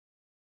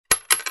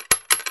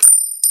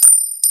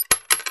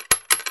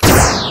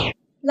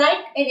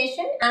Like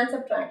addition and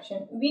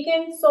subtraction, we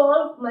can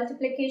solve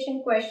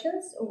multiplication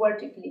questions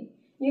vertically.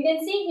 You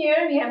can see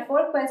here we have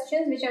 4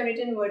 questions which are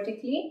written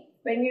vertically.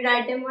 When we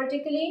write them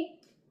vertically,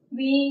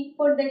 we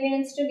put the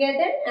units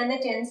together and the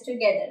tens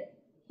together.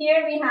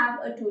 Here we have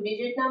a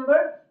 2-digit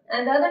number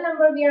and the other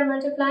number we are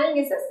multiplying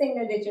is a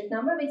single-digit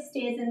number which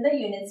stays in the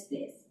units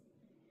place.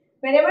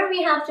 Whenever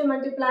we have to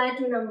multiply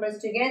two numbers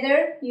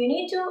together, you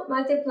need to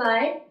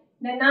multiply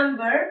the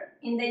number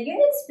in the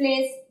units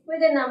place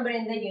with the number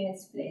in the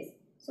units place.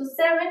 So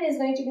 7 is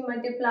going to be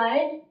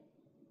multiplied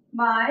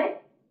by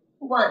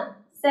 1.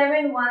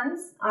 7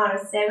 ones are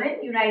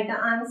 7. You write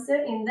the answer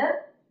in the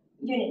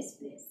units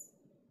place.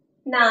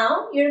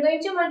 Now you're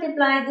going to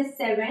multiply this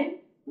 7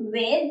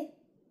 with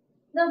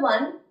the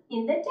 1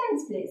 in the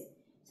tens place.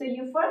 So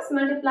you first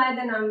multiply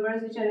the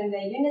numbers which are in the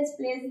units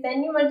place,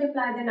 then you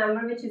multiply the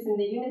number which is in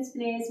the units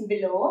place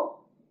below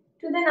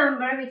to the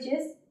number which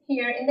is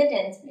here in the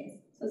tens place.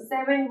 So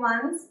 7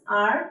 ones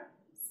are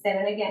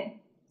 7 again.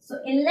 So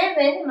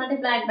 11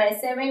 multiplied by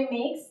 7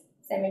 makes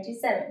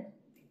 77.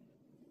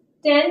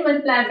 10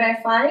 multiplied by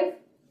 5.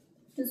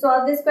 To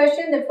solve this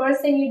question, the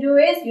first thing you do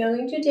is you are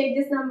going to take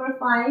this number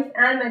 5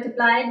 and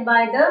multiply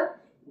it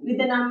with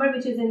the number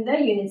which is in the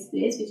units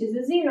place, which is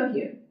a 0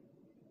 here.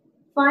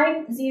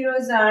 5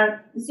 zeros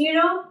are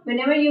 0.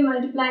 Whenever you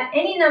multiply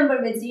any number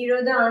with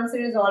 0, the answer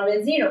is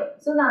always 0.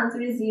 So the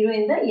answer is 0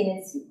 in the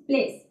units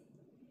place.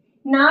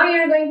 Now you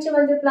are going to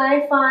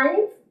multiply 5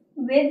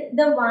 with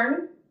the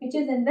 1 which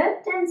is in the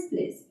tens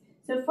place.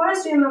 So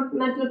first you are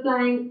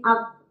multiplying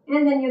up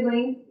and then you are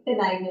going the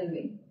diagonal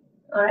way.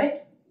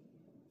 Alright.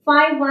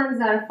 5 ones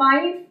are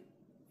 5.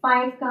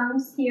 5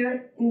 comes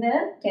here in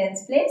the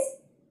tens place.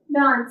 The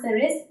answer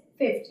is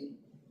 50.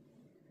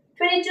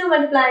 22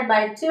 multiplied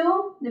by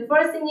 2. The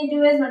first thing you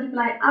do is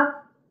multiply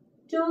up.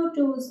 2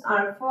 2s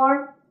are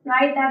 4.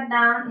 Write that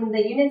down in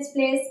the units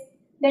place.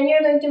 Then you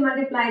are going to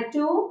multiply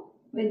 2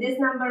 with this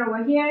number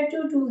over here.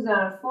 2 2s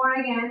are 4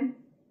 again.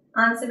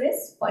 Answer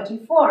is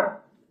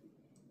 44.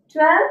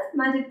 12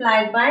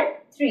 multiplied by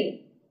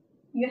 3.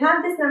 You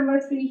have this number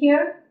 3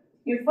 here.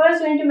 You're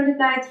first going to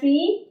multiply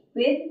 3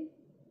 with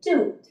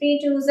 2.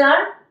 3 2s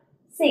are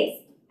 6.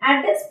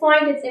 At this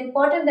point, it's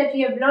important that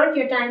you have learned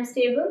your times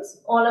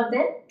tables, all of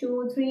them,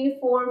 2, 3,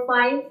 4,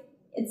 5.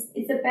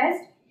 It's a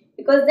best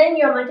because then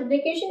your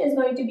multiplication is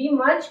going to be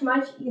much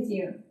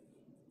easier.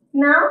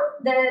 Now,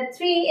 the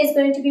 3 is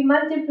going to be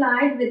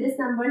multiplied with this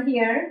number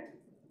here,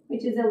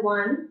 which is a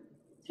 1.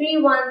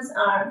 3 ones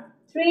are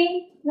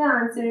 3. The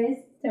answer is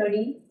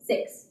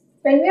 36.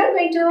 When we are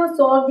going to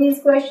solve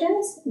these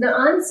questions, the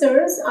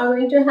answers are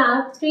going to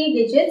have 3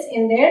 digits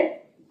in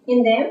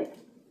them.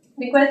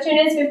 The question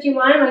is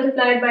 51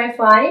 multiplied by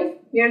 5.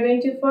 We are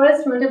going to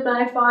first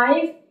multiply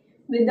 5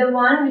 with the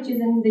 1 which is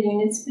in the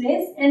units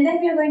place, and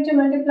then we are going to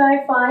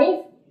multiply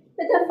 5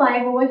 with the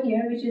 5 over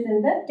here which is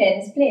in the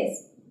tens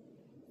place.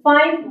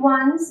 5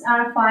 ones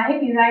are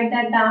 5. You write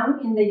that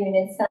down in the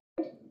unit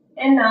side.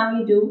 And now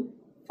you do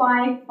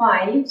 5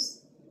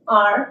 fives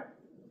are,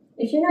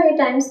 if you know your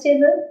times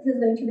table, this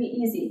is going to be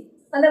easy.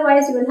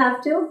 Otherwise, you will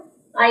have to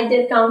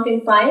either count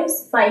in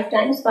fives, 5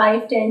 times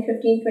 5, 10,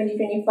 15, 20,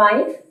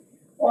 25.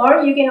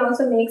 Or you can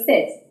also make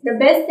sets. The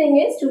best thing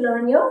is to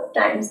learn your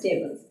times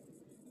tables.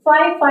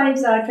 5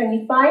 fives are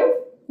 25.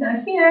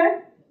 Now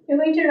here, you're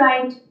going to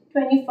write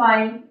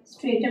 25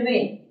 straight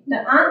away. The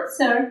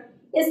answer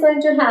is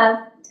going to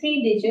have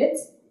 3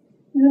 digits.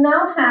 You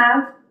now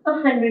have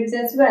hundreds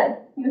as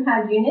well. You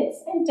have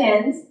units and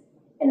tens,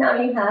 and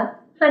now you have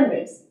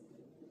hundreds.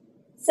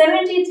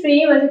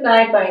 73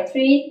 multiplied by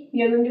 3.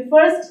 We are going to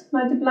first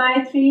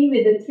multiply 3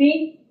 with the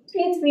 3.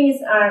 3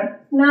 threes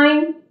are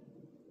 9.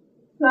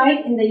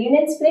 Right, in the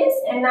units place,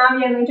 and now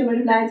we are going to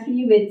multiply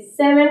 3 with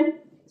 7.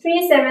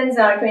 3 sevens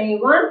are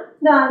 21.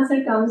 The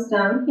answer comes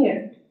down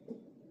here.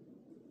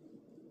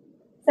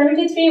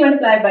 73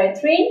 multiplied by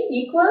 3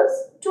 equals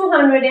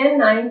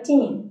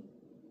 219.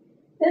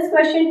 This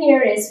question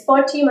here is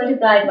 40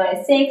 multiplied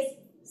by 6.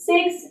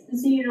 6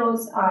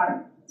 zeros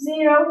are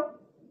 0.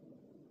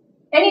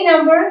 Any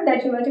number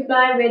that you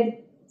multiply with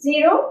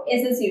 0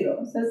 is a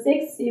 0. So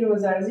 6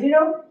 zeros are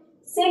 0.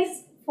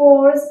 6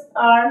 fours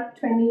are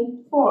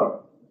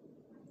 24.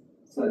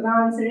 So the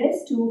answer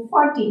is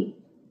 240.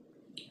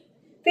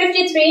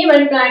 53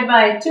 multiplied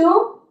by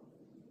 2.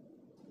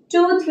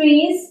 2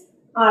 threes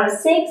are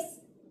 6.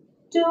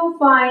 2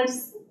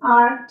 fives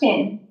are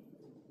 10.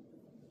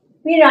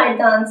 We write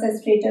the answer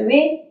straight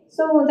away.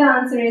 So the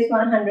answer is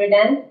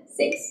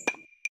 106.